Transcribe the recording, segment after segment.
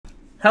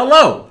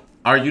Hello!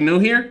 Are you new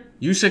here?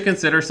 You should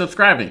consider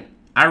subscribing.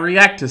 I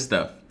react to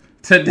stuff.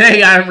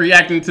 Today I am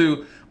reacting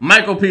to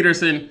Michael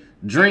Peterson,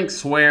 Drink,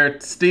 Swear,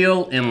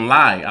 Steal, and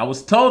Lie. I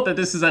was told that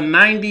this is a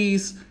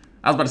 90s,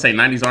 I was about to say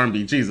 90s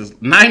R&B, Jesus,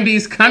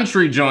 90s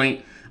country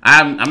joint.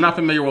 I'm not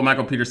familiar with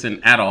Michael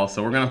Peterson at all,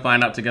 so we're going to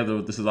find out together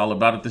what this is all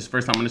about. If this is the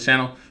first time on the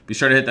channel, be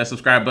sure to hit that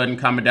subscribe button,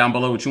 comment down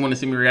below what you want to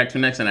see me react to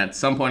next, and at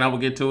some point I will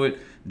get to it.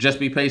 Just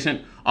be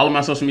patient. All of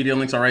my social media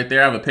links are right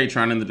there. I have a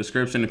Patreon in the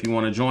description if you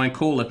want to join.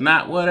 Cool. If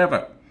not,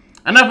 whatever.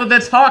 Enough of the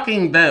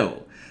talking,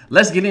 though.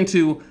 Let's get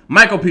into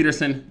Michael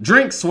Peterson,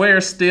 Drink, Swear,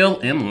 Steal,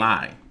 and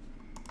Lie.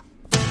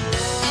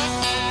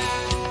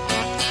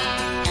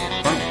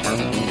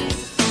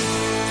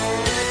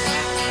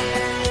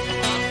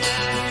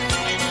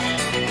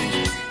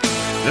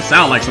 This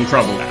sounds like some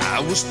trouble. I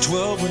was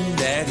 12 when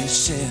Daddy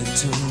said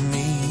to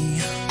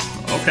me,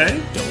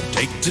 okay, don't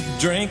take to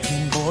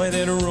drinking, boy,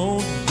 that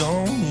road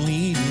don't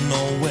lead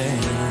nowhere.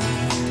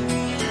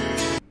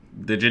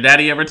 Did your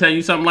daddy ever tell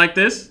you something like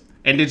this?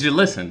 And did you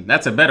listen?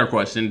 That's a better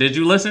question. Did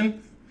you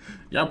listen?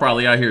 Y'all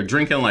probably out here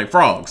drinking like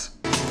frogs.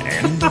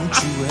 And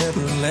don't you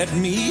ever let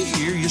me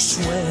hear you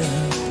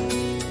swear.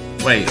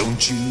 Wait,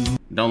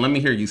 don't let me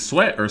hear you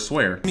sweat or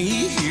swear?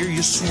 Me hear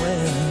you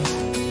swear.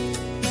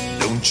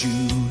 Don't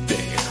you dare.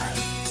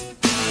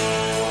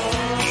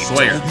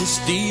 Swear.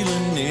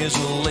 Stealing is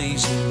a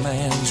lazy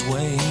man's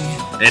way.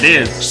 It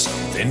is.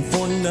 Something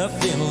for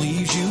nothing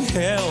leaves you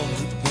held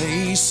to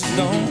pay. So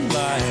don't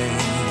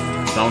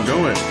lie. Don't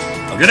do it.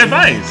 Good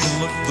advice.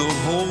 Look the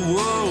whole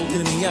world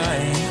in the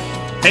eye.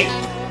 Hey,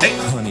 hey,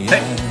 honey,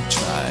 hey. I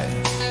tried.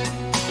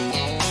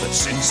 But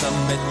since I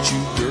met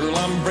you, girl,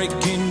 I'm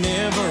breaking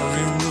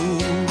every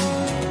rule.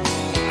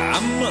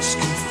 I must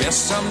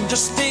confess I'm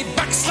just a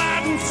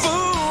backsliding fool.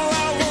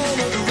 I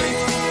wanna drink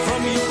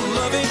from your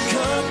loving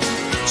cup.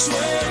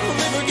 Swear I'll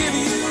never give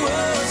you a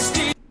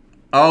steal.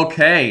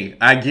 Okay,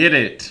 I get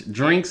it.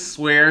 Drink,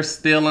 swear,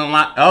 steal, and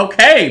lie.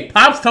 Okay,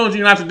 Pops told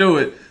you not to do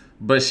it,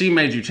 but she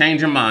made you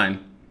change your mind.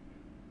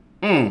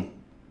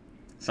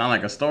 Sound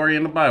like a story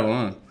in the Bible,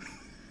 huh?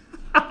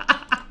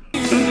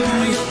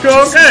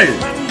 Okay.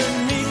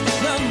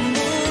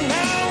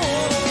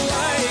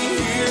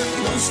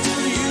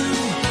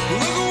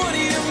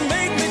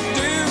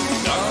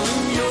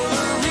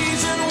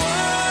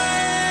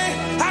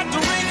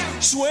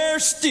 Swear,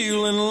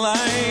 steal, and lie.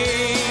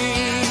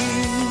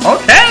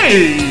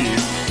 Okay.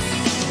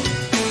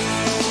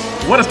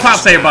 What does Pop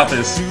say about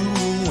this?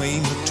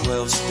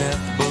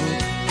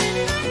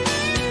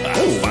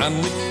 I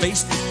finally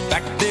faced the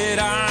fact that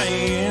I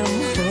am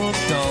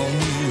hooked on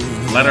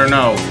you. Let her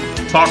know.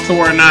 Talk to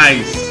her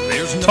nice.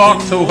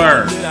 Talk to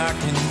her.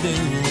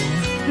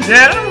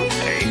 Yeah.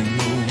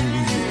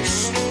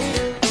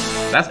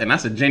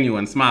 That's a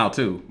genuine smile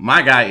too.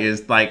 My guy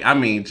is like, I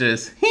mean,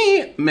 just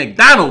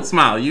McDonald's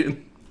smile. You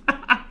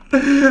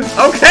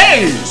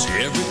okay?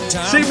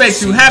 She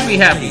makes you happy.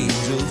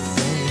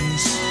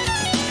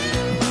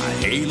 My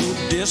halo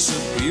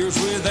disappears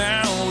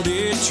without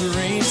its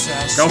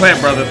trace. Go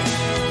ahead, brother.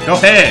 Go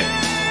ahead.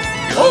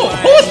 Oh,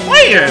 who's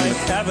playing? I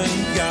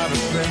haven't got a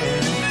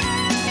friend,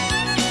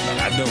 but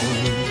I don't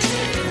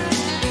care.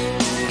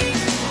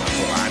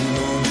 For I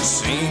know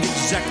this ain't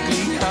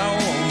exactly how I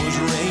was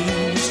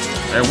raised.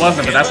 It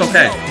wasn't, but that's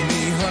okay.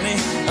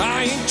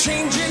 I ain't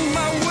changing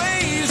my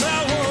ways. I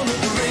wanna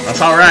drink.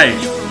 That's all right.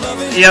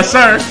 Yes,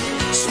 sir.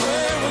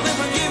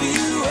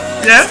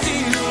 Yeah.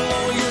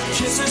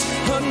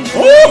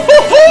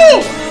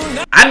 Ooh,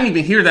 I didn't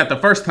even hear that the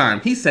first time.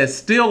 He said,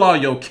 "Steal all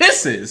your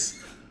kisses."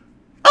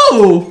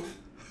 Oh.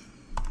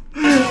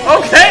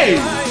 Okay.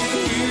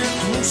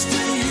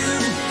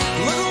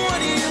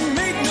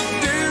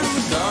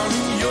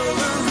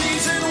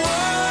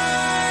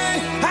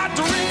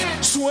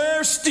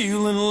 Swear,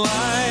 steal, and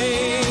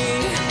lie.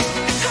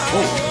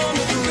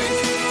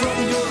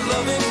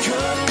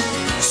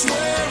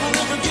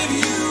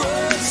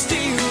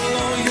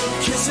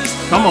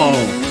 Come on.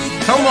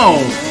 Come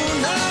on.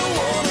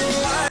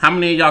 How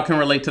many of y'all can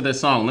relate to this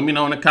song? Let me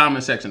know in the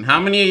comment section.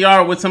 How many of y'all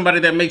are with somebody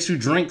that makes you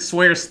drink,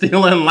 swear,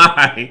 steal, and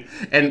lie?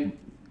 And,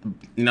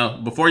 you know,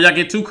 before y'all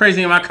get too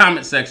crazy in my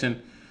comment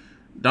section,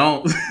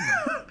 don't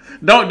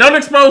don't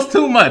expose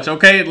too much,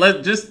 okay?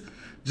 Let's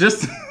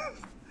just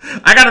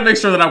I gotta make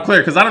sure that I'm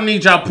clear, because I don't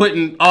need y'all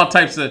putting all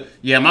types of,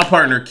 yeah, my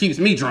partner keeps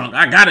me drunk,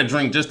 I gotta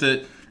drink just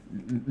to,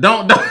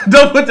 don't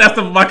put that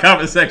stuff in my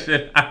comment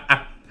section.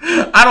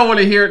 I don't want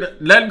to hear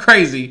nothing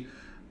crazy,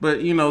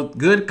 but, you know,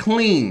 good,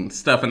 clean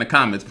stuff in the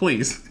comments,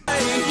 please.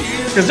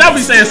 Because y'all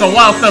be saying some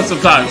wild stuff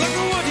sometimes.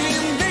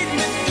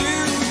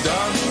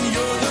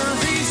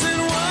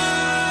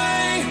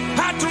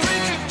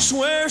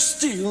 Swear,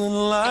 steal,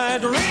 and lie.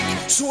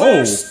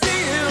 Swear, steal,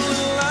 and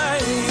lie.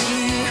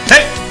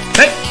 Hey,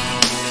 hey.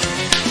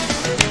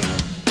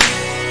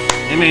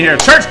 You mean here,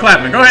 church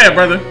clapping. Go ahead,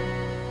 brother.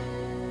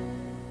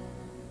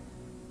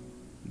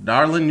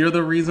 Darling, you're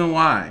the reason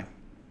why.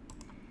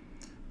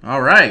 All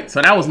right,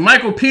 so that was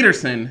Michael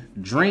Peterson,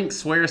 Drink,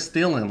 Swear,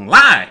 Steal, and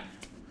Lie.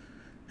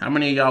 How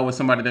many of y'all with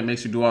somebody that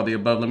makes you do all the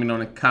above? Let me know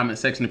in the comment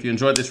section. If you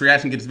enjoyed this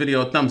reaction, give this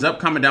video a thumbs up.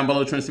 Comment down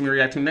below trying to see me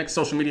react to next.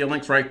 Social media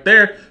links right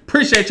there.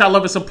 Appreciate y'all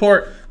love and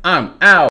support. I'm out.